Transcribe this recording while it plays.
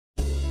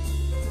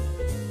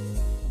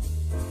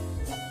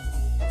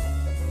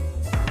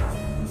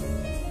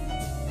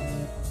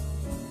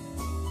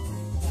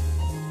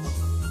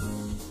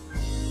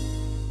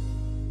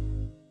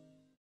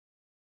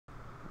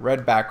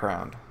Red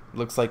background.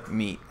 Looks like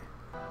meat.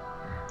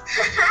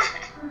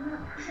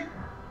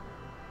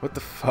 What the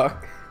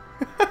fuck?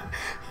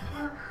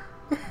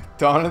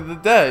 Dawn of the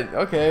Dead.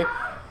 Okay.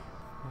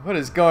 What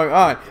is going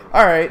on?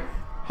 Alright.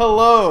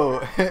 Hello.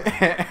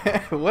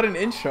 What an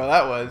intro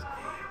that was.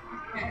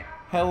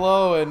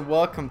 Hello and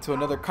welcome to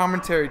another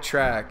commentary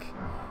track.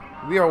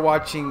 We are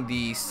watching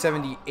the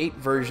 78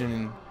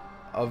 version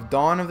of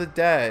Dawn of the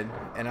Dead,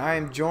 and I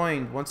am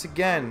joined once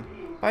again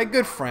by a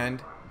good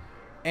friend,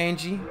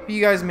 Angie, who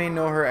you guys may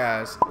know her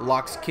as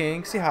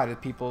Loxiiking. Say hi to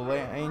people,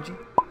 Angie.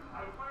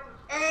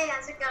 Hey,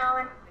 how's it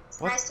going?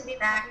 It's nice to be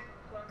back.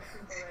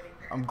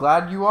 I'm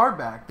glad you are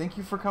back. Thank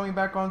you for coming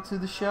back onto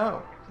the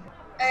show.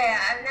 Oh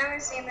yeah, I've never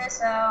seen this,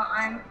 so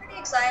I'm pretty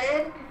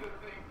excited.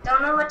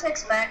 Don't know what to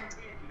expect.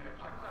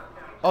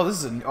 Oh,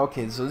 this is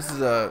okay. So this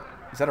is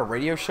is that a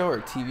radio show or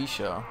a TV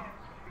show?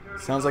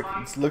 Sounds like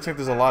it looks like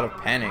there's a lot of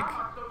panic.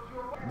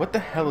 What the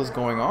hell is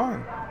going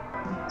on?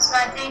 So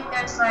I think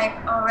there's like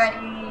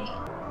already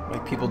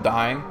like people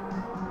dying.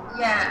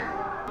 Yeah.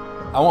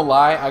 I won't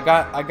lie. I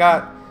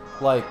got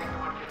like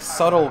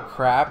subtle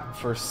crap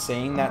for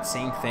saying that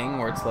same thing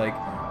where it's like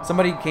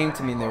somebody came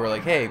to me and they were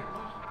like, "Hey,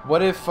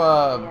 what if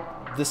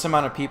this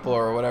amount of people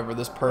or whatever,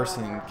 this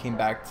person came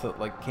back to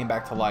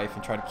life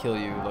and tried to kill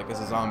you like as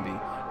a zombie?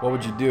 What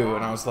would you do?"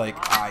 And I was like,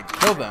 "I'd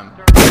kill them."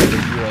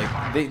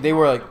 They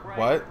were like,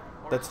 "What?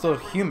 That's still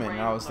human."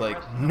 And I was like,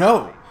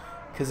 "No,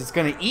 because it's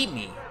gonna eat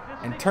me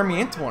and turn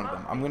me into one of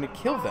them. I'm gonna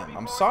kill them.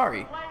 I'm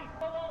sorry."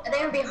 I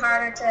think it would be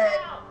harder to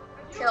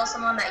kill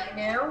someone that you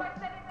knew.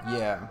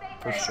 Yeah,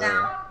 for right sure.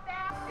 Now.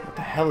 What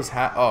the hell is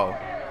oh,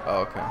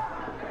 okay.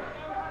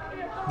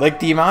 Like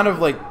the amount of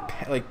like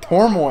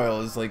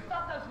turmoil is like,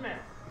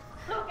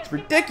 it's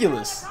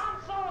ridiculous.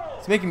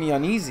 It's making me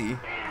uneasy.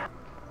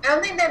 I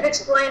don't think they've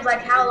explained like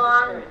how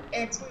long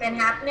it's been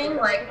happening,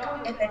 like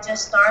if it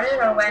just started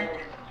or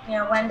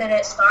when did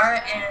it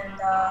start, and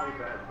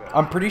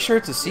I'm pretty sure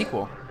it's a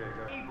sequel.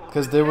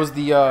 Because there was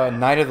the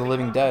Night of the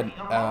Living Dead,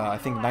 I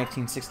think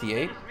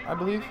 1968, I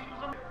believe.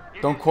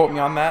 Don't quote me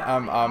on that.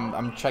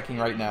 I'm checking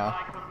right now.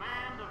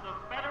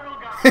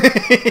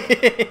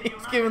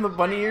 He's giving the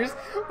bunny ears.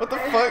 What the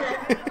fuck?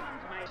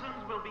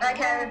 like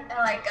how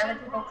like other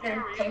people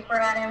threw paper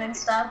at him and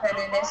stuff, and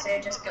then this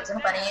dude just gives him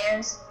bunny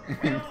ears.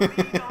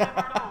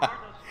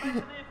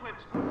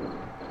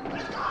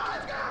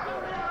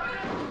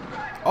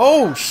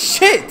 Oh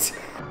shit!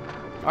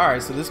 All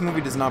right, so this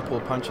movie does not pull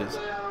punches.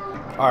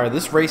 All right,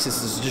 this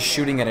racist is just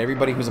shooting at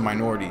everybody who's a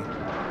minority.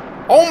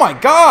 Oh my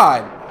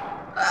god!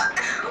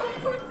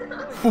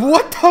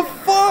 What the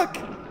fuck?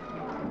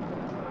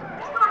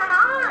 What's going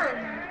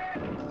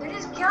on? They're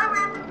just killing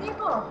random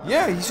people.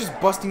 Yeah, he's just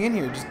busting in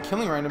here, just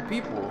killing random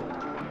people.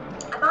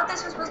 I thought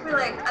this was supposed to be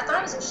like, I thought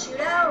it was a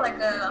shootout, like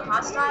a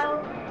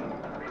hostile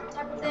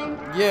type of thing.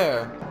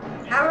 Yeah.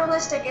 How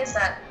realistic is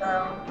that,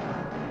 though?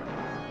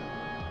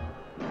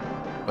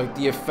 Like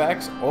the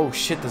effects. Oh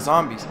shit, the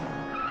zombies.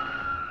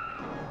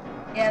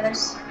 Yeah,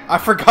 there's... I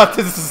forgot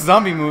this is a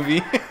zombie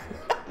movie.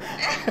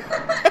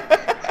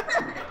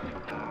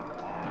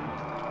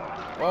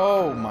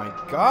 Oh my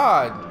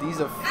god, these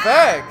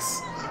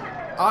effects.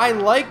 I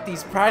like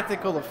these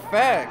practical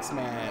effects,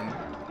 man.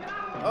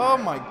 Oh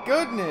my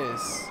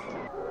goodness.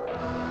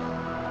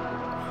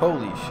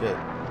 Holy shit.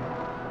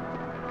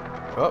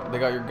 Oh, they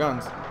got your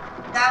guns.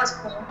 That was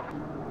cool.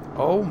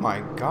 Oh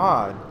my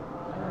god.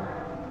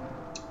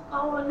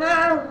 Oh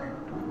no.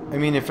 I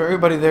mean, if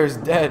everybody there is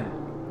dead,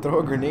 throw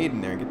a grenade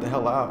in there and get the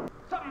hell out.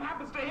 Something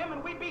happens to him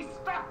and we'd be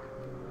stuck.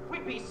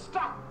 We'd be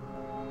stuck.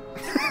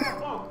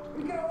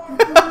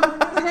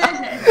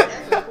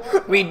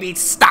 We'd be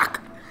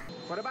stuck.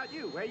 What about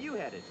you? Where are you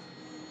headed?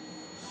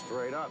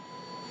 Straight up.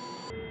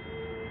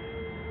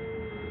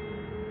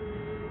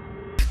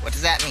 What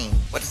does that mean?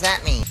 What does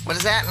that mean? What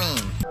does that mean?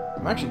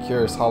 I'm actually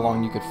curious how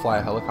long you could fly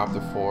a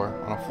helicopter for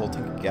on a full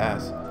tank of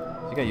gas.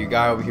 You got your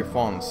guy over here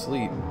falling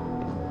asleep.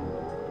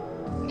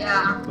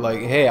 Yeah. Like,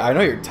 hey, I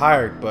know you're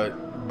tired,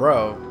 but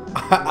bro,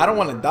 I don't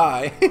want to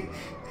die.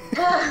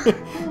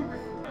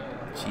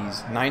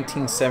 Jeez,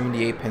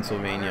 1978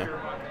 Pennsylvania.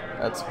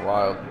 That's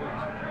wild.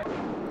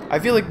 I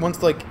feel like once,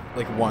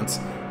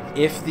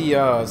 if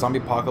the zombie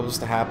apocalypse was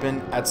to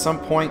happen, at some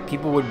point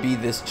people would be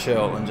this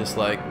chill and just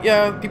like,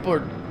 yeah, people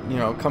are,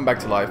 come back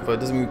to life, but it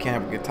doesn't mean we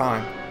can't have a good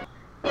time.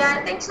 Yeah,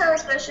 I think so,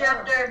 especially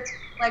after it's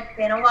like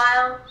been a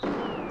while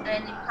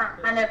and you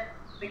kind of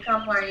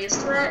become more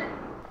used to it.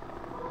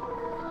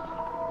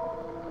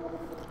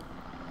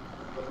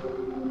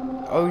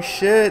 Oh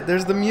shit,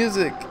 there's the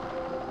music.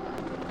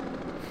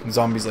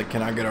 Zombie's like,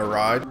 can I get a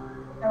ride?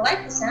 I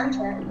like the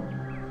soundtrack.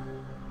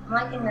 I'm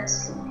liking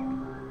this.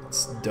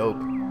 It's dope.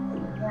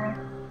 Yeah.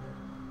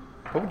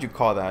 What would you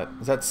call that?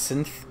 Is that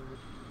synth?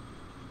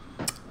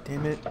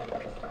 Damn it.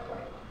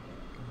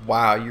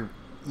 Wow, you're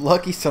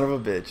lucky son of a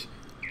bitch.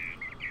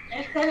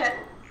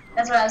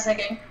 That's what I was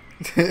thinking.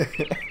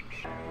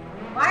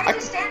 Why are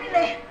you standing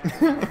there?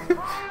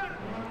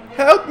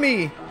 Help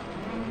me!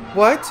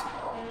 What?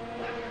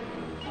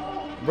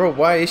 Bro,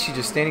 why is she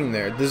just standing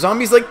there? The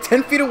zombie's like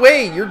 10 feet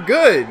away. You're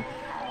good.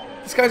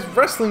 This guy's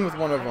wrestling with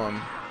one of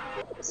them.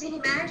 See, he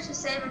managed to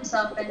save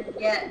himself, and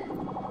yet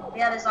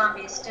the other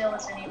zombie still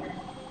isn't even.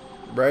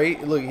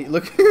 Right? Look,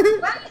 look.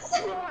 What?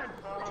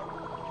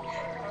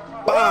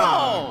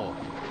 Bam!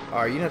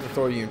 Alright, you didn't have to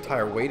throw your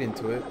entire weight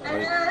into it. I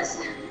know.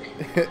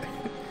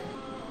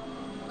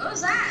 What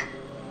was that?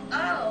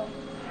 Oh.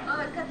 Oh,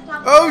 it cut the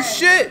top of Oh the head.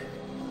 shit!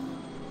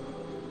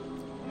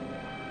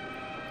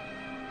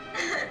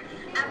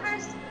 At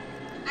first,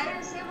 I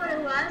didn't see what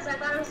it was. I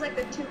thought it was like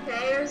a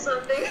toupee or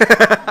something.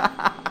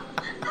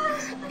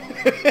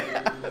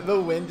 The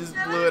wind just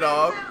That blew was it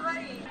off. so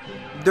funny.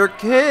 They're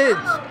kids!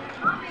 Oh,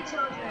 zombie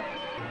children.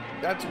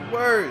 That's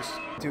worse.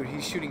 Dude,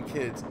 he's shooting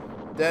kids.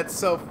 That's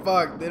so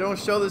fucked. They don't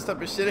show this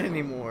type of shit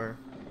anymore.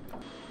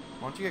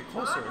 Why don't you get They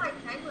closer? look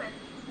like penguins.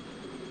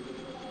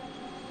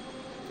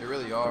 They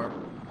really are.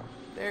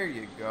 There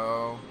you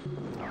go.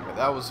 Okay,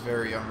 that was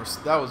very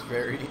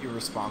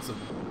irresponsible.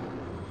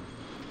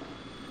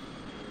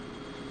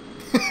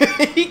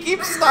 He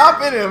keeps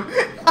stopping him.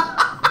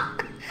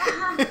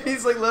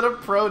 He's like, let a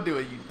pro do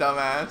it, you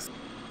dumbass.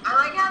 I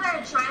like how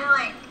they're trying to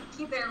like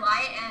keep it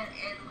light and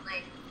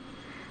like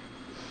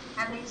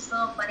have these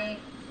little funny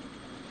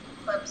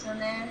clips in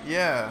there.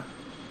 Yeah.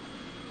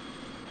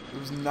 It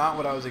was not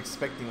what I was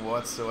expecting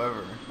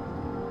whatsoever.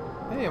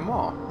 Hey, a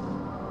mall.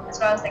 That's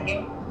what I was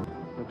thinking.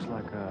 Looks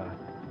like a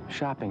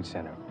shopping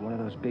center, one of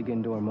those big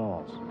indoor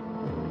malls.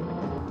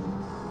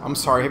 I'm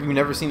sorry, have you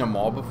never seen a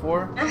mall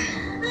before?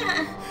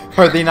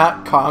 Are they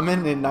not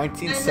common in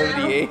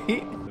 1978?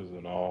 There's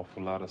an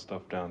awful lot of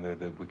stuff down there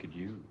that we could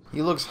use.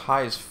 He looks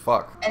high as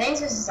fuck. I think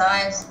it's just his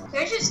eyes.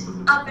 They're just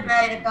up and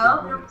ready to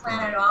go. No plan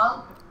at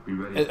all.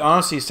 It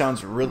honestly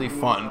sounds really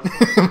fun.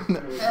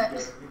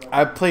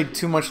 I played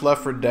too much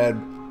Left 4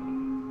 Dead,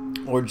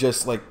 or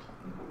just like,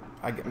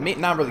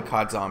 not really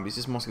COD Zombies,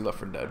 just mostly Left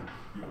 4 Dead.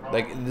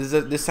 Like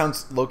this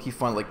sounds low-key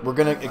fun. Like we're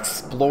gonna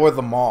explore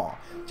the mall.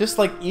 Just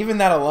like even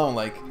that alone,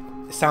 like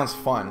it sounds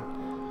fun.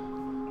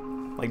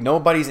 Like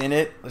nobody's in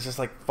it. Let's just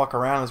like fuck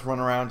around. Let's run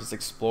around. Just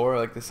explore.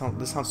 Like this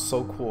sounds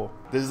so cool.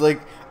 There's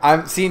like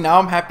now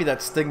I'm happy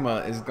that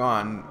stigma is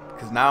gone,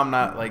 because now I'm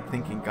not like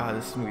thinking, God,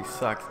 this movie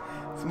sucks.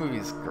 This movie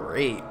is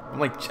great.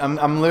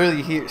 I'm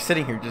literally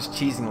sitting here just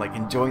cheesing, like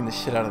enjoying the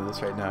shit out of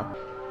this right now.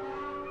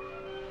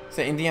 Is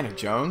that Indiana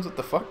Jones? What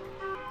the fuck?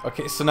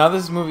 Okay, so now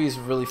this movie is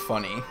really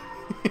funny.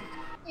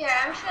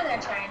 Yeah, I'm sure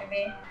they're trying to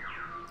be.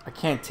 I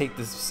can't take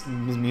this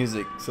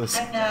music. So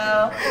I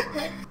know.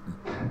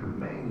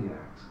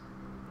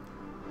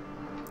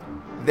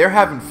 they're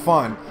having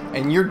fun,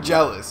 and you're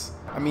jealous.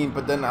 I mean,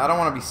 but then I don't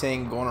want to be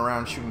saying going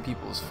around shooting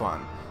people is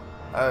fun.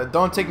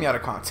 Don't take me out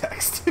of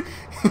context.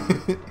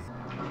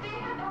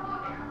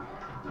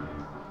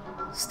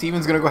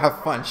 Steven's gonna go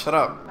have fun. Shut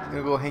up. He's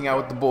gonna go hang out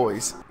with the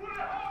boys.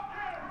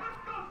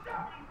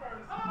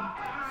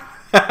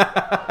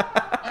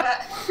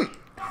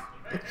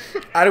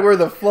 I'd wear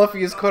the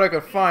fluffiest coat I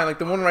could find, like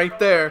the one right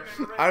there.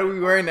 I'd be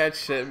wearing that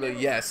shit. But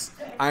yes,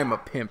 I'm a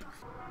pimp.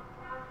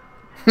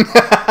 He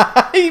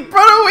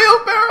brought a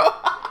wheelbarrow.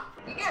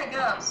 You gotta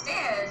go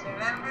upstairs,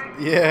 remember?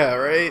 Yeah,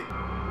 right.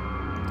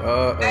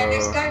 And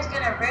this guy's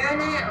gonna ruin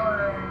it,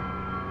 or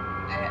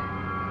I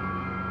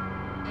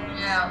don't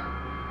know.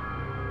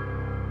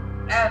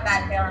 I have a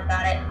bad feeling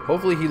about it.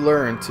 Hopefully he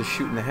learned to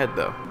shoot in the head,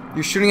 though.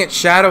 You're shooting at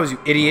shadows, you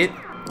idiot.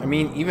 I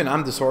mean, even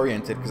I'm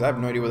disoriented because I have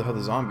no idea where the hell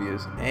the zombie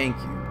is. Thank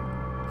you.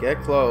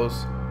 Get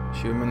close.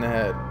 Shoot him in the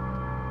head.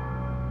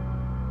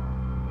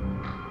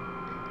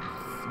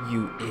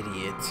 You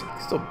idiot.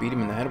 Still beat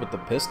him in the head with the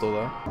pistol,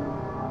 though.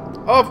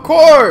 Of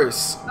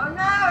course! Oh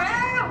no,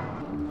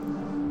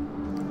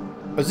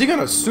 no! Is he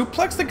gonna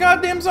suplex the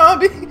goddamn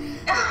zombie?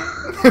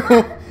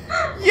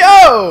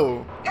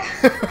 Yo!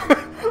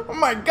 Oh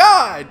my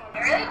god!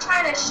 They're really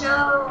trying to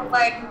show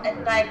like a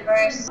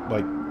diverse.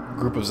 Like,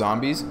 group of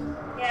zombies?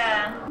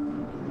 Yeah.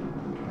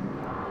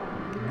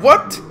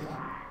 What?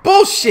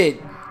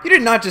 Bullshit! You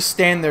did not just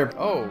stand there.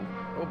 Oh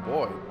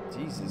boy.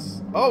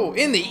 Jesus. Oh,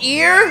 in the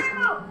ear?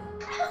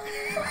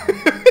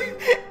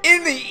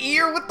 In the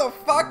ear? What the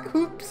fuck?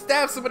 Who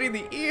stabbed somebody in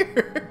the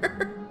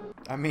ear?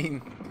 I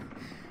mean,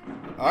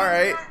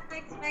 alright. I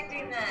wasn't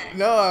expecting that.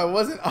 No, I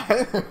wasn't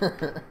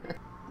either.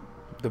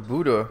 The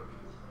Buddha,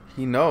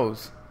 he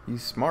knows.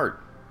 He's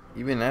smart.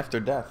 Even after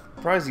death.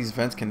 Surprised these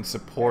vents can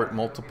support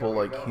multiple,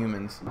 like,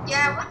 humans.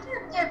 Yeah, I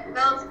wonder if they're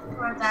built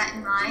for that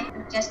in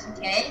mind, just in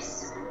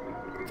case.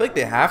 I feel like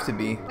they have to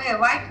be. Wait,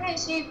 why can't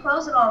she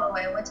close it all the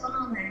way? What's going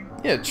on there?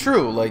 Yeah,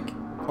 true. Like,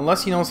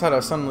 unless he knows how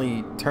to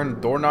suddenly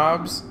turn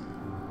doorknobs.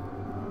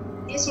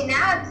 You see,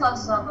 now it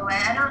closes all the way.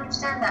 I don't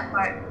understand that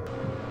part.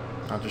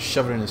 I'll just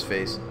shove it in his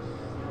face.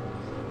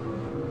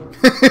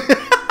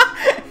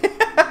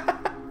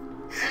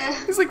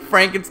 It's like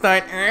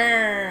Frankenstein.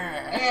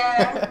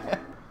 Yeah.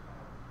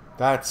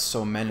 That's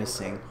so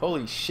menacing.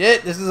 Holy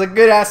shit, this is a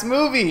good ass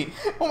movie.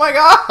 Oh my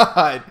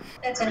god.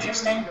 That's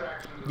interesting.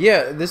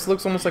 Yeah, this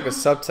looks almost like a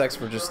subtext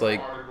for just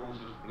like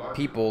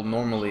people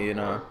normally in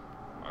a.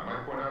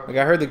 Like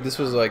I heard that this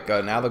was like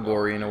an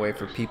allegory in a way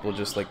for people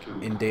just like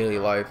in daily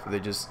life. They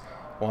just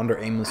wander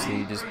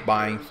aimlessly, just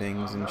buying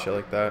things and shit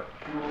like that.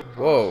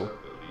 Whoa.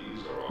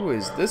 Who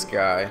is this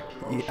guy?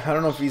 I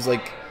don't know if he's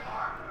like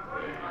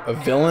a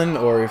villain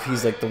or if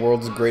he's like the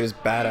world's greatest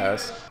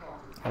badass.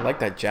 I like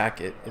that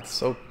jacket.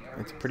 It's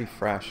pretty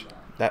fresh.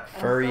 That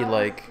furry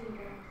like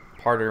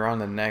part around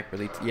the neck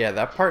really, yeah,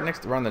 that part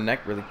next around the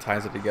neck really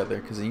ties it together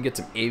because then you get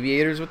some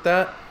aviators with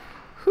that.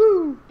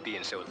 Whew.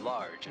 Being so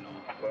large and all.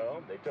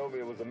 Well, they told me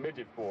it was a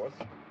midget force.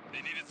 They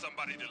needed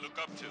somebody to look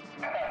up to.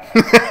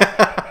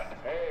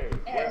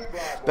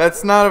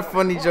 That's not a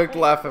funny joke to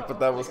laugh at, but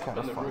that was kind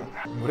of funny.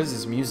 What is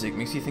this music?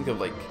 Makes you think of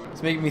like,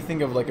 it's making me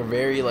think of like a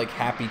very like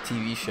happy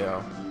TV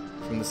show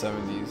from the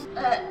 70s.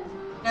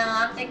 No,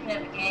 I'm thinking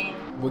of a game.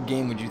 What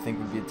game would you think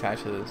would be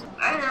attached to this?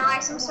 I don't know,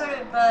 like some sort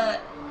of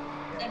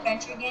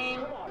adventure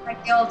game,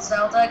 like the old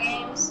Zelda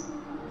games.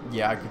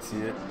 Yeah, I could see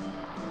it.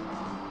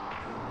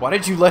 Why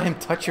did you let him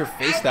touch your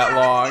face that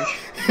long?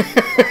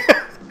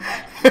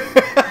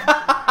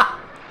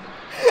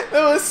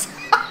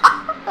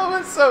 That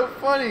was so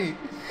funny.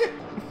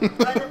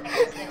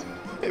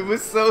 It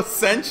was so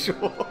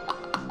sensual.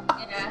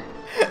 Yeah.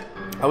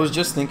 I was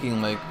just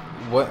thinking, like,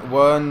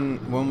 when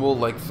will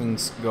like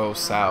things go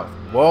south?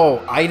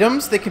 Whoa,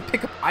 items? They can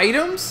pick up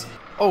items?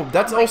 Oh,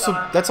 that's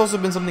also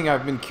been something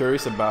I've been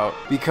curious about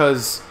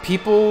because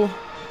people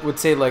would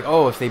say like,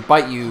 oh, if they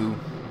bite you,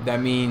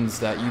 that means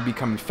that you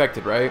become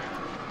infected, right?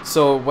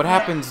 So what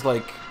happens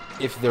like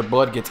if their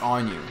blood gets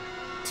on you?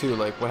 Too,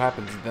 like what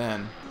happens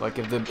then? Like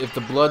if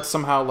the blood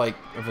somehow, like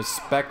if a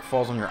speck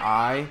falls on your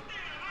eye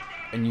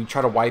and you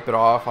try to wipe it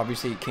off,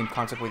 obviously it came in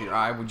contact with your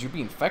eye, would you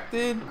be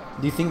infected?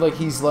 Do you think like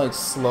he's like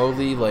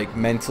slowly, like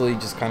mentally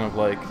just kind of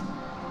like,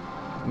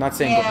 I'm not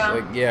saying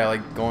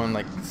like going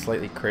like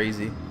slightly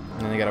crazy and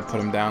then they gotta put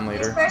him down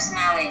later? His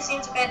personality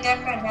seems a bit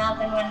different now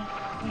than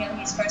when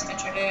he's first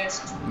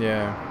introduced.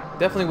 Yeah,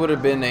 definitely would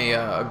have been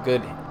a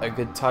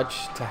good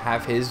touch to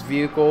have his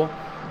vehicle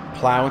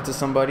plow into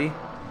somebody.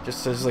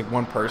 Just as like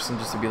one person,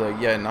 just to be like,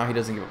 yeah, now he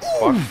doesn't give a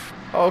fuck.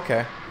 Oh,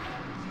 okay.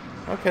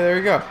 Okay, there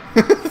you go.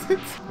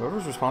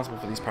 Whoever's responsible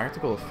for these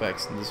practical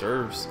effects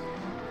deserves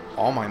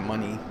all my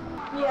money.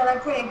 Yeah, they're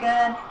pretty good.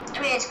 I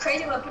mean, it's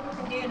crazy what people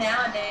can do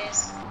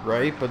nowadays.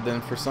 Right? But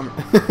then for some...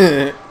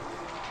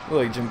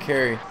 Look, Jim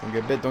Carrey. Don't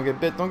get bit, don't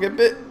get bit, don't get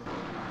bit.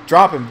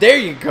 Drop him. There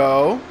you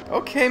go.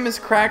 Okay, Miss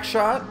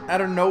Crackshot.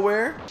 Out of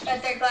nowhere.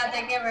 But they're glad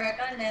they give her a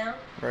gun now.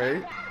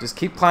 Right? Just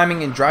keep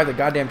climbing and drive the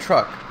goddamn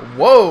truck.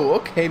 Whoa,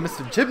 okay,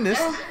 Mr.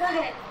 Gymnast.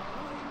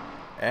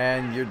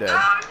 And you're dead.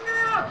 Oh,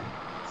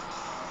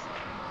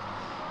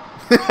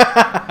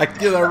 I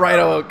give that right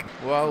hook.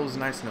 Well, it was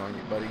nice knowing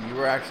you, buddy. You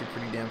were actually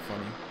pretty damn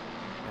funny.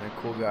 And a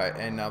cool guy.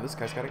 And now this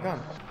guy's got a gun.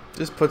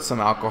 Just put some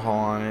alcohol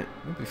on it.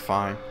 It'll be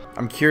fine.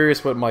 I'm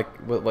curious what my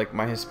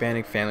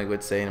Hispanic family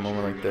would say in a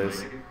moment like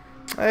this.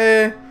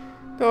 Eh,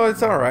 no,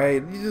 it's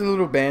alright. You just a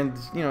little band,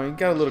 you know, you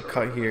got a little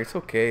cut here. It's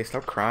okay.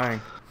 Stop crying.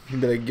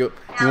 You'd be like, you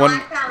want... my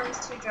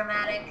family's too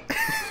dramatic.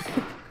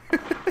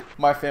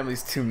 My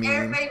family's too mean.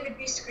 Everybody would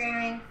be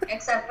screaming,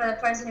 except for the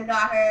person who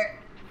got hurt.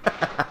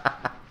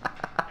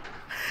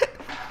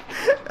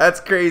 That's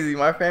crazy.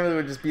 My family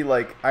would just be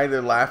like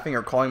either laughing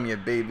or calling me a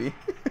baby.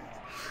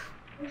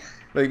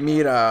 Like me,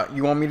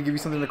 you want me to give you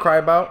something to cry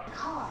about?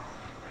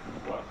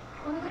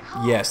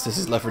 Yes, this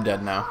is Left 4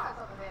 Dead now.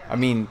 I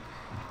mean,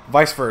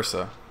 vice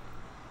versa.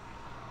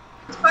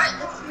 This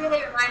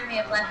really reminded me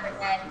of Left 4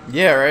 Dead.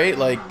 Yeah, right?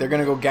 Like, they're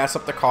gonna go gas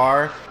up the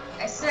car.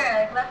 I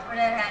swear, like, Left 4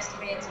 Dead has to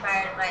be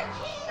inspired by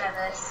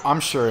this. I'm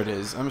sure it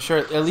is. I'm sure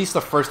at least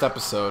the first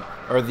episode,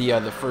 or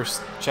the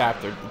first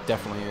chapter,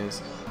 definitely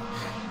is.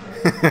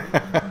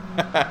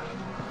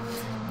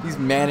 These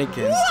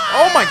mannequins.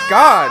 Oh my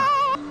god!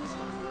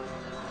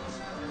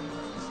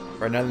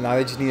 Right now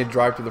they just need to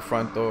drive to the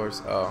front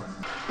doors. Oh.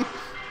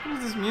 What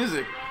is this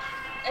music?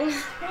 I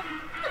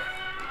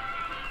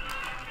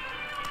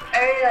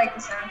really like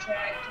the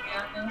soundtrack, to be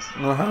honest.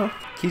 Uh-huh.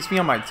 Keeps me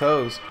on my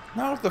toes.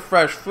 Not with the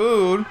fresh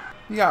food.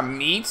 You got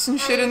meats and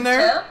shit in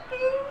there?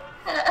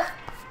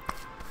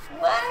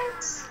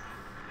 What?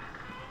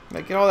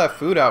 Like, get all that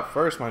food out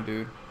first, my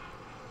dude.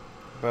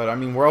 But, I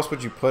mean, where else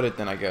would you put it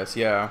then, I guess?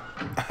 Yeah.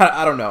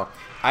 I don't know.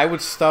 I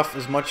would stuff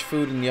as much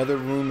food in the other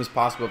room as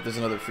possible if there's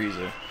another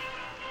freezer.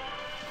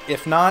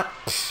 If not,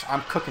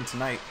 I'm cooking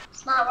tonight.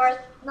 It's not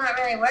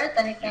really worth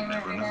anything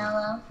right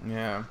now, though.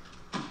 Yeah.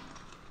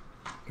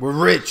 We're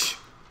rich.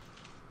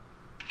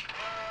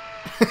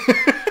 Do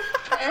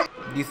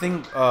you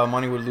think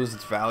money would lose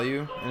its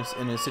value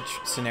in a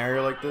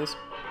scenario like this?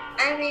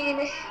 I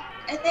mean,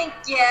 I think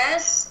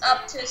yes,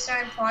 up to a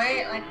certain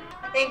point. Like,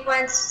 I think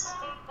once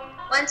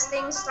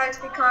things start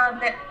to become a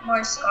bit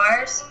more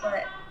scarce,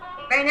 but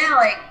right now,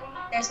 like,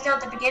 they're still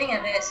at the beginning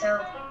of it,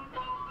 so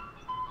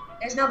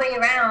there's nobody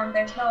around,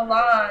 there's no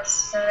laws,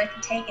 so they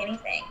can take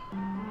anything.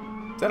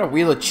 Is that a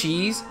wheel of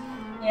cheese?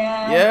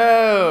 Yeah.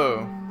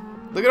 Yo!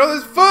 Look at all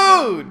this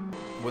food!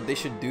 What they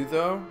should do,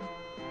 though,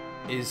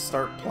 is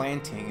start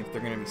planting if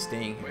they're gonna be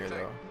staying here,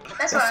 though.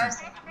 That's what I was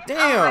thinking.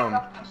 Damn! Oh my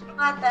gosh,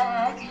 what the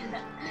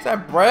heck? Is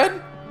that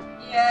bread?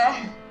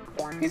 Yeah.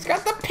 He's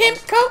got the pimp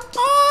coat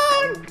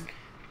on!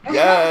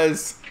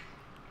 Yes!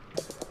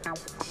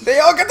 They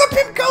all got the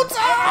pimp coats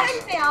on!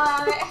 They all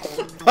have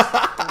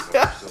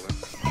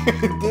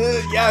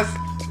it. Yes!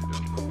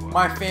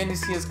 My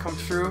fantasy has come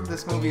true.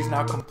 This movie is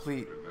now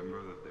complete.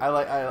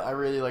 I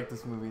really like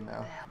this movie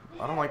now.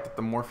 I don't like that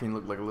the morphine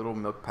looked like little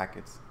milk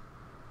packets.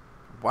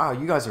 Wow,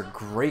 you guys are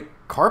great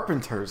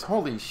carpenters.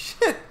 Holy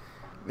shit!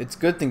 It's a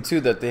good thing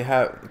too that they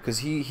have, because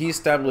he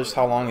established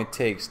how long it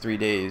takes, 3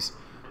 days.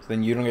 So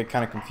then you don't get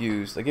kind of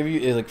confused. Like if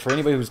you like for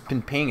anybody who's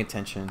been paying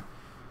attention,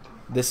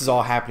 this is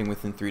all happening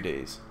within 3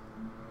 days.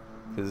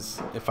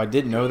 Because if I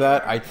didn't know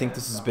that, I think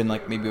this has been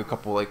like maybe a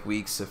couple like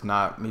weeks, if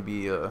not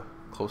maybe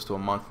close to a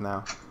month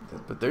now.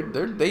 But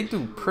they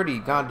do pretty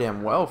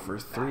goddamn well for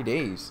 3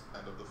 days.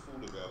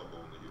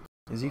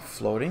 Is he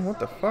floating? What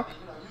the fuck?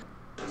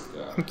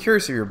 I'm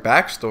curious of your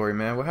backstory,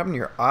 man. What happened to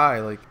your eye?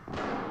 Like,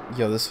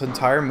 yo, this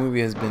entire movie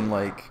has been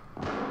like,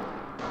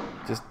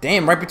 just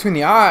damn, right between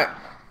the eye.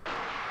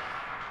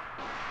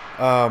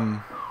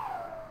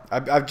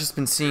 I've just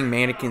been seeing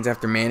mannequins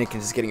after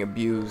mannequins just getting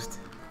abused.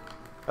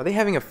 Are they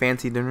having a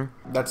fancy dinner?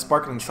 That's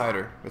sparkling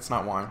cider. It's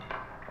not wine.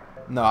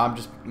 No, I'm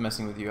just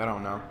messing with you. I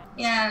don't know.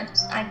 Yeah,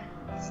 I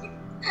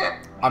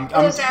I'm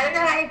don't know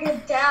how you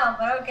can tell,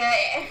 but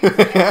okay.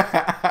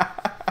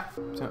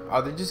 So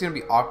are they just gonna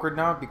be awkward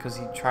now because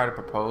he tried to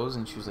propose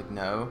and she was like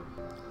no?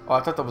 Oh,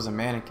 I thought that was a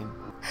mannequin.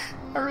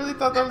 I really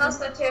thought that was. I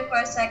also too for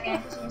a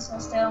second. She was so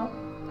still.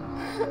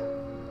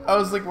 I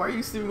was like, why are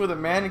you sleeping with a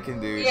mannequin,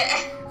 dude? Yeah.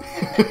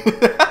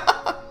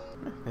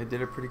 They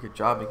did a pretty good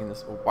job making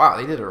this. Oh, wow,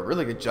 they did a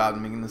really good job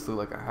making this look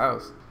like a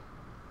house.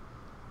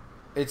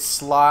 It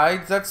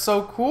slides. That's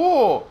so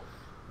cool.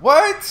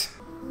 What?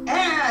 I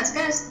don't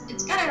know.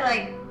 It's gonna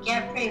like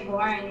get pretty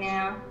boring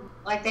now.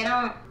 Like they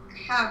don't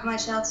have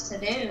much else to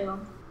do.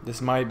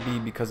 This might be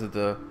because of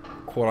the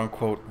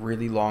quote-unquote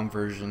really long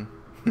version.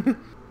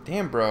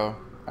 Damn, bro.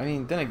 I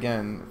mean, then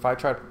again, if I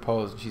tried to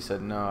propose and she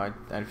said no,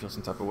 I'd feel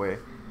some type of way.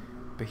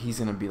 But he's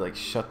gonna be like,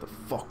 shut the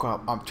fuck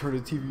up. I'm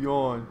turning the TV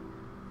on.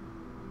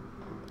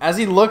 As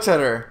he looks at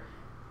her.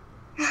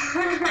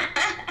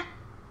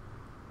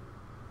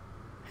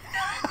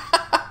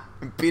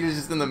 And Peter's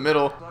just in the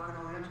middle.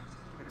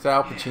 Is that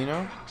Al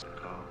Pacino?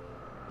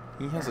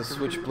 He has a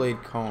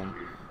switchblade comb.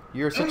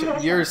 You're such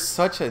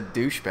a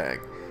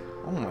douchebag.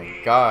 Oh my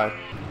god.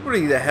 What are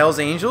you, the Hell's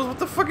Angels? What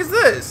the fuck is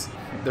this?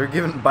 They're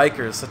giving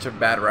bikers such a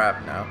bad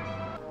rap now.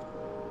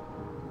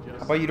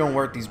 How about you don't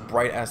wear these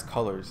bright ass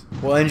colors?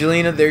 Well,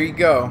 Angelina, there you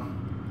go.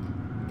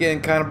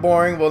 Getting kind of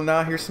boring. Well,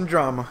 now here's some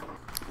drama.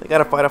 They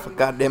gotta fight off a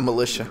goddamn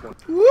militia.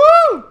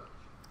 Woo!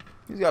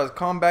 He's got his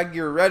combat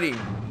gear ready.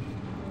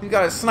 He's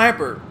got a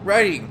sniper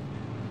ready.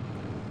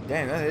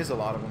 Damn, that is a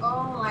lot of them.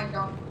 Oh my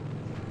god.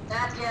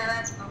 That's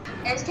cool.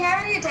 It's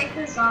can't really take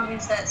the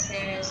zombies that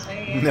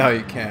seriously. No,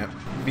 you can't.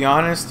 To be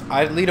honest,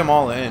 I'd lead them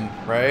all in,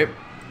 right?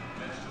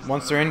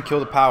 Once they're in, kill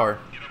the power.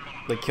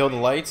 Like, kill the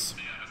lights.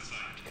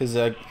 Because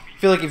I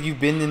feel like if you've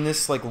been in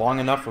this, like, long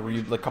enough, or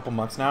like, a couple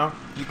months now,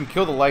 you can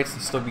kill the lights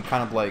and still be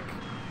kind of, like,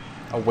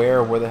 aware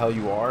of where the hell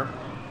you are.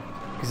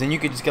 Because then you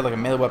could just get, like, a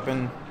melee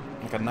weapon,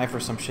 like a knife or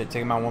some shit,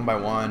 take them out one by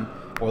one.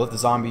 Or let the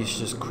zombies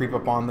just creep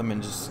up on them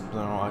and just, I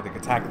don't know, like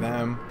attack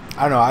them.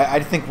 I don't know,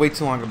 I think way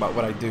too long about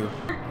what I do.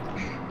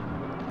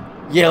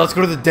 Yeah, let's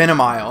go to the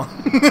denim aisle.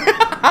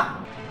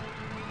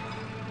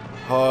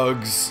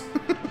 Hugs.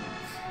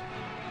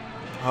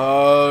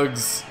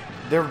 Hugs.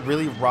 They're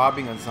really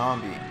robbing a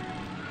zombie.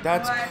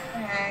 That's... What the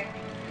heck?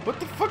 What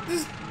the fuck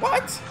is...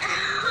 What?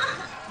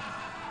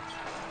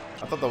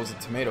 I thought that was a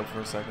tomato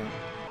for a second.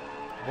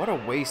 What a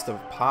waste of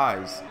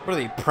pies. What are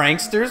they,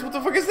 pranksters? What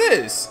the fuck is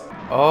this?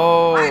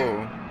 Oh.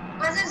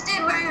 What's this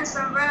dude wearing a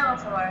sombrero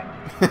for?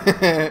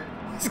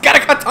 He's got a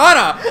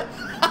katana!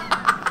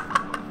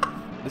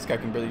 This guy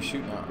can barely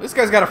shoot now. This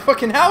guy's got a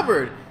fucking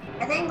halberd!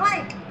 I think,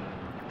 like,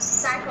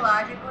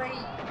 psychologically,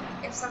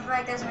 if something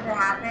like this were to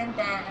happen,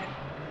 then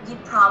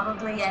you'd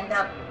probably end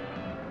up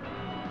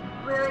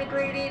really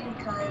greedy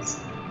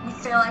because you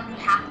feel like you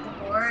have to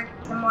hoard.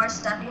 The more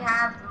stuff you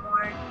have, the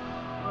more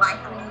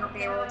likely you'll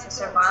be able to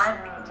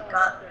survive because you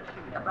got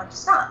a bunch of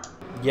stuff.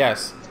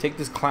 Yes, take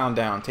this clown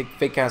down. Take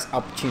fake ass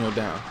Al Pacino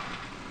down.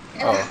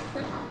 Oh,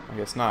 I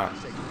guess not.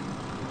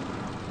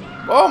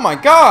 Oh my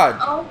god!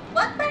 Oh,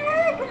 what the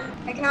heck?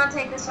 I cannot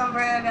take the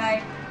sombrero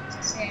guy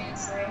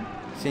seriously.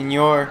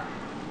 Senor.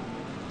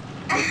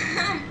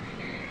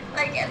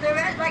 Like the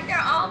rest, like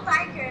they're all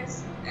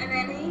bikers, and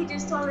then he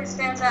just totally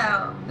stands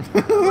out.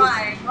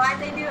 Why? Why'd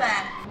they do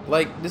that?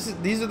 Like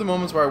these are the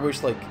moments where I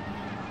wish like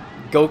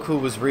Goku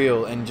was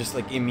real and just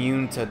like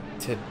immune to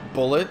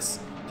bullets,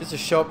 just to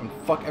show up and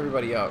fuck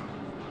everybody up.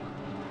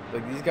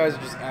 Like these guys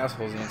are just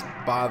assholes and it's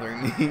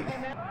bothering me.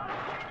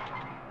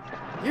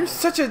 You're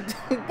such a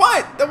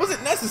what? That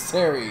wasn't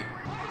necessary.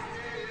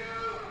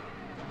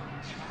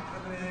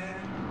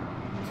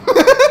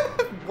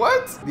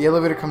 What? The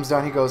elevator comes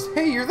down. He goes,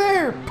 "Hey, you're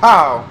there!"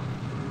 Pow.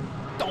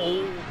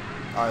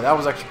 Alright, that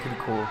was actually pretty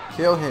cool.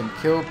 Kill him.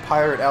 Kill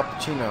Pirate Al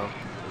Pacino.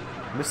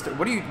 Mister,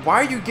 what are you? Why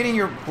are you getting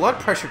your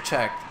blood pressure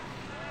checked?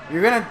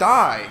 You're gonna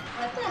die.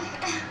 What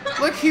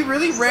the? Look, he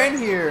really ran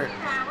here.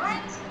 Yeah,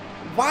 what?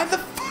 Why the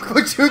fuck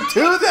would you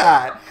do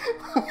that?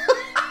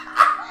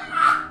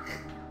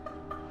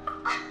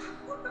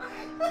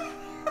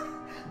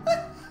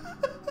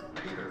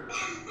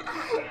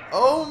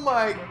 Oh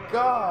my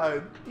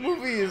god.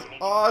 Movie is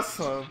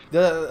awesome.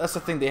 That's the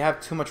thing. They have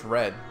too much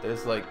red.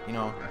 There's like, you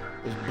know,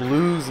 there's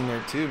blues in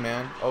there too,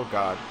 man. Oh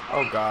god.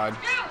 Oh god.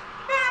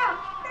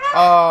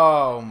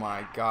 Oh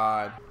my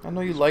god. I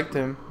know you liked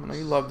him. I know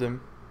you loved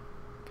him.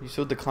 But you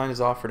still declined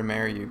his offer to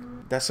marry you.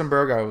 That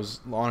sombrero guy was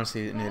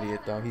honestly an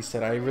idiot though. He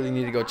said, I really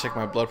need to go check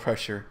my blood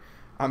pressure.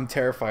 I'm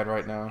terrified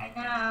right now. I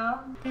know.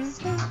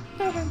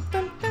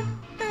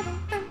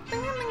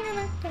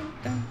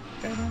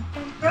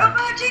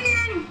 Robot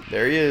chicken!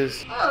 There he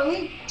is. Oh,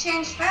 he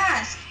changed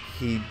fast.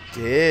 He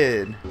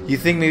did. You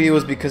think maybe it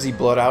was because he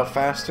bled out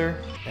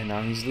faster? And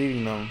now he's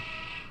leaving them.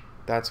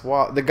 That's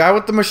why. The guy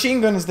with the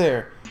machine gun is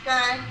there. He's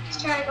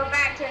trying to go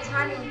back to his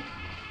honey.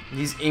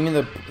 He's aiming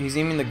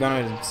the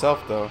gun at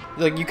himself though.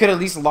 Like, you could at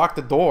least lock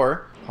the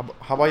door.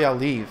 How about y'all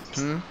leave?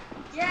 Hmm?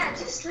 Yeah,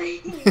 just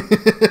leave.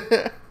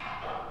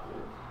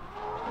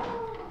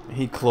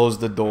 He closed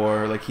the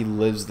door like he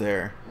lives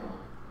there.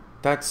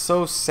 That's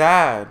so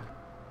sad.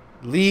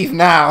 Leave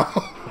now.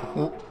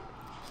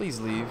 Please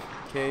leave,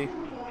 okay?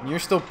 You're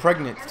still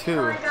pregnant too. We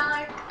only got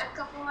like a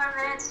couple more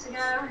minutes to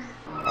go.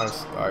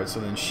 Alright, so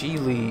then she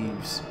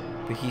leaves,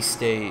 but he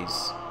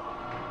stays.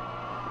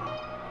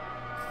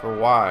 For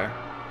why?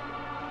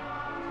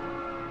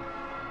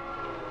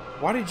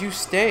 Why did you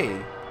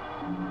stay?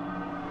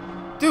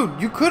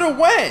 Dude, you could have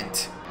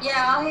went!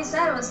 Yeah, all he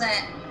said was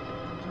that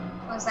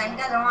he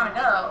doesn't want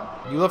to go.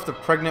 You left a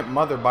pregnant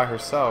mother by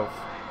herself.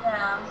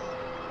 Yeah.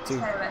 It's Dude.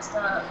 kind of messed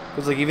up.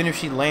 Because, like, even if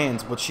she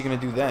lands, what's she gonna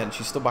do then?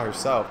 She's still by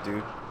herself,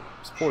 dude.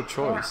 It's a poor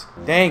choice.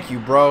 Yeah. Thank you,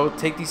 bro.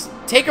 Take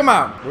them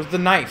out. Where's the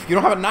knife? You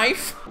don't have a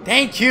knife?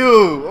 Thank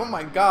you. Oh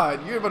my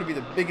god, you're about to be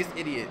the biggest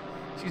idiot.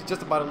 She's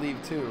just about to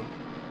leave too.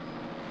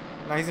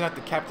 Now he's gonna have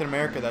to Captain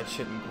America that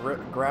shit and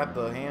grab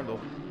the handle.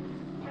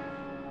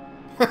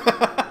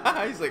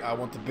 He's like, I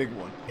want the big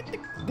one.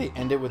 They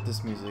end it with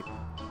this music.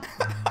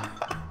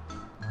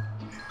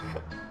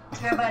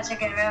 Robot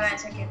chicken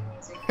music.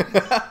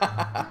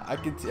 I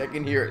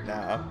can hear it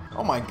now.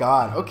 Oh my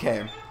god.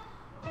 Okay.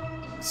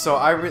 So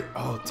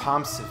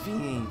Tom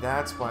Savini.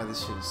 That's why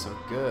this shit is so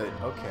good.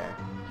 Okay.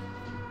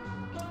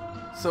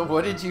 So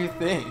what did you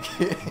think?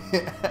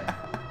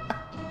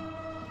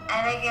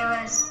 I think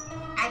it was.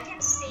 I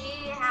can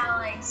see how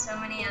like so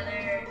many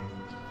other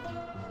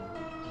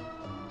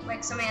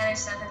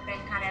stuff has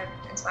been kind of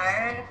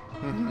inspired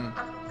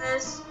off of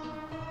this.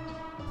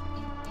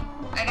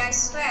 Like I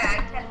swear,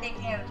 I kept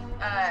thinking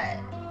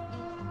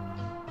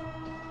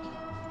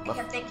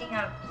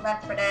of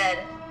Left 4 Dead.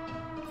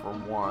 For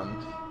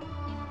one.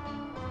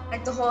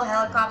 Like the whole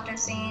helicopter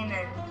scene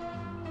and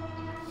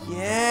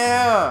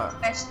yeah.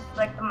 especially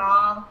like the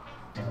mall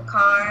and the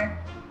car.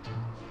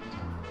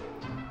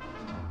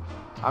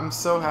 I'm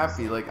so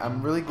happy. Like,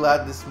 I'm really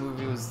glad this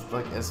movie was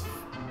like as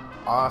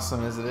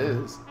awesome as it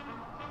is.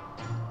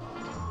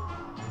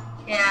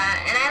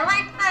 Yeah, and I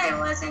like that it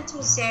wasn't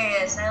too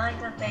serious. I like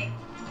that they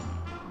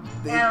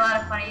had a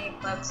lot of funny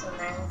clips in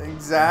there.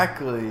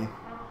 Exactly.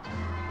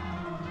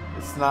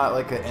 It's not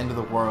like an end of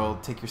the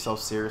world, take yourself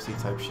seriously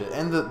type shit.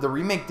 And the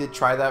remake did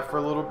try that for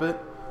a little bit.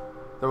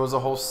 There was a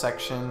whole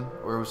section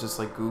where it was just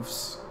like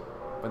goofs,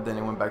 but then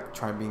it went back to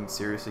trying being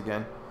serious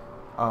again.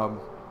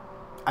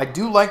 I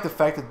do like the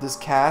fact that this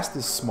cast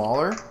is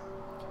smaller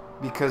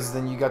because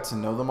then you got to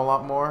know them a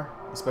lot more,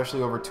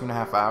 especially over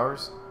 2.5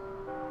 hours.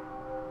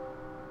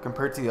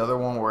 Compared to the other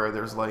one where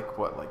there's like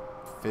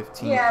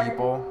 15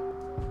 people.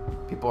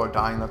 People are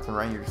dying left and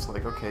right. You're just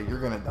like, okay, you're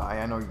gonna die.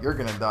 I know you're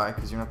gonna die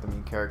because you're not the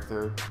main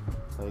character.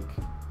 Like,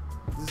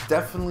 this is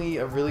definitely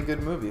a really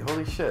good movie.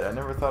 Holy shit! I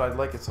never thought I'd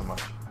like it so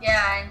much.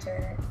 Yeah, I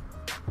enjoyed it.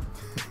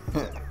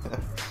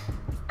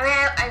 I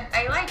mean,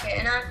 I like it,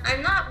 and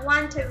I'm not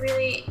one to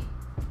really.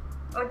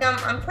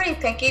 I'm pretty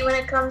picky when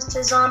it comes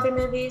to zombie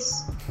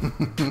movies.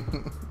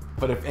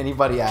 But if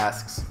anybody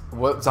asks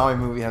what zombie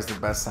movie has the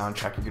best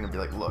soundtrack, you're gonna be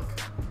like, look,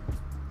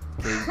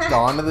 okay,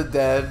 Dawn of the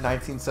Dead,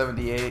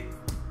 1978,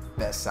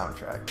 best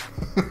soundtrack.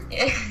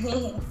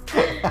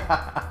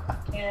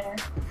 Yeah,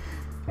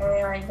 I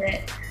really liked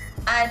it.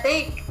 I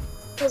think,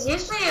 because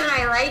usually when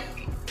I like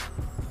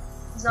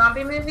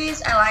zombie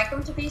movies, I like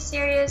them to be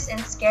serious and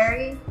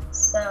scary.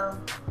 So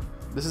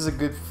this is a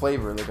good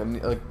flavor.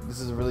 Like this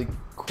is a really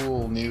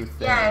cool new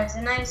thing. Yeah, it was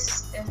a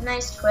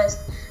nice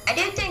twist. I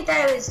did think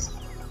that it was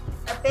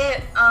a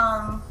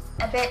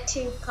bit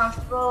too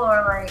comfortable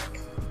or like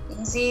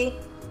easy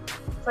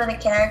for the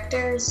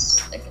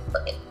characters, like,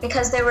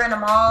 because they were in a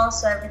mall,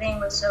 so everything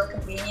was so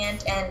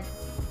convenient, and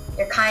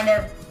you're kind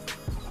of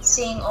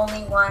seeing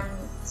only one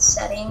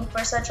setting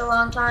for such a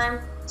long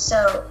time.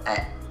 So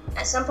at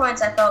some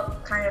points, I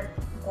felt kind of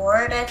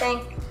bored. I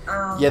think.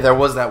 Yeah, there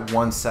was that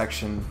one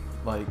section,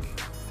 like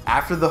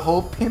after the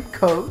whole pimp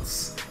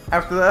coats,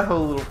 after that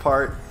whole little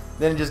part,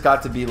 then it just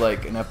got to be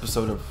like an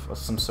episode of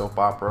some soap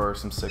opera or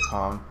some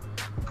sitcom.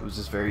 It was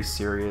just very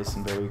serious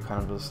and very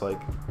kind of just like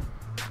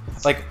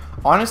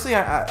honestly,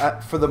 I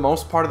for the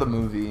most part of the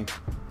movie,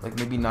 like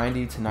maybe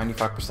 90 to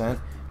 95%.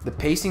 The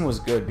pacing was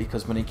good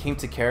because when it came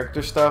to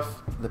character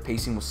stuff, the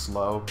pacing was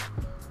slow.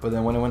 But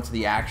then when it went to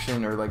the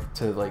action or like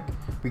to like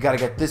we gotta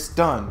get this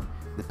done,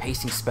 the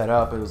pacing sped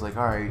up. It was like,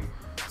 all right,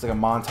 it's like a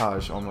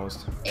montage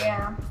almost.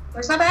 Yeah, but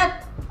it's not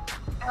bad.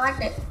 I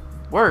liked it.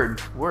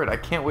 Word. I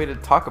can't wait to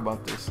talk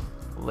about this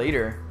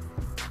later.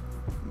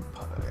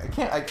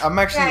 I'm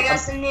actually. Yeah, I got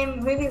some new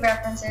movie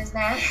references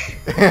now.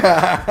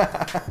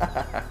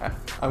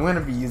 I'm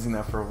gonna be using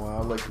that for a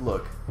while. Like,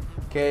 look,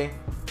 okay.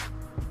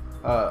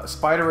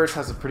 Spider-Verse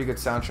has a pretty good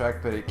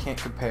soundtrack, but it can't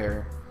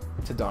compare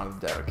to Dawn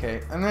of the Dead.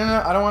 Okay, and then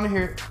I don't want to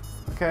hear it.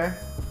 Okay,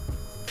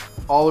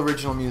 all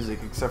original music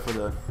except for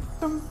the.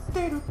 I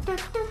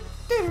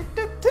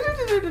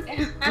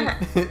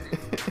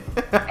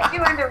do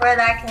wonder where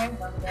that came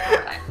from,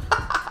 though.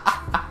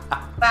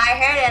 But I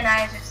heard it and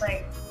I was just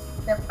like,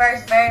 the very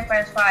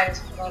first part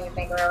just made me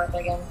think about it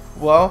again.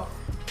 Well,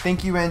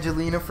 thank you,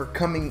 Angelina, for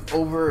coming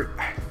over.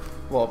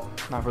 Well,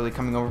 not really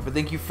coming over, but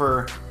thank you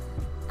for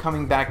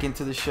coming back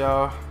into the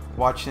show,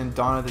 watching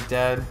Dawn of the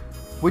Dead,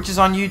 which is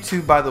on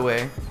YouTube, by the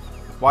way.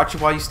 Watch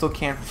it while you still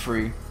can for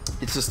free.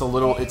 It's just a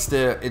little. It's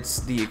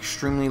the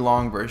extremely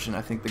long version.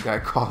 I think the guy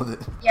called it.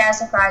 Yeah, I was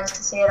surprised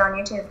to see it on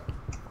YouTube.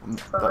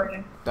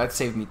 That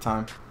saved me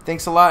time.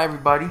 Thanks a lot,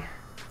 everybody.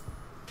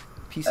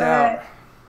 Peace out.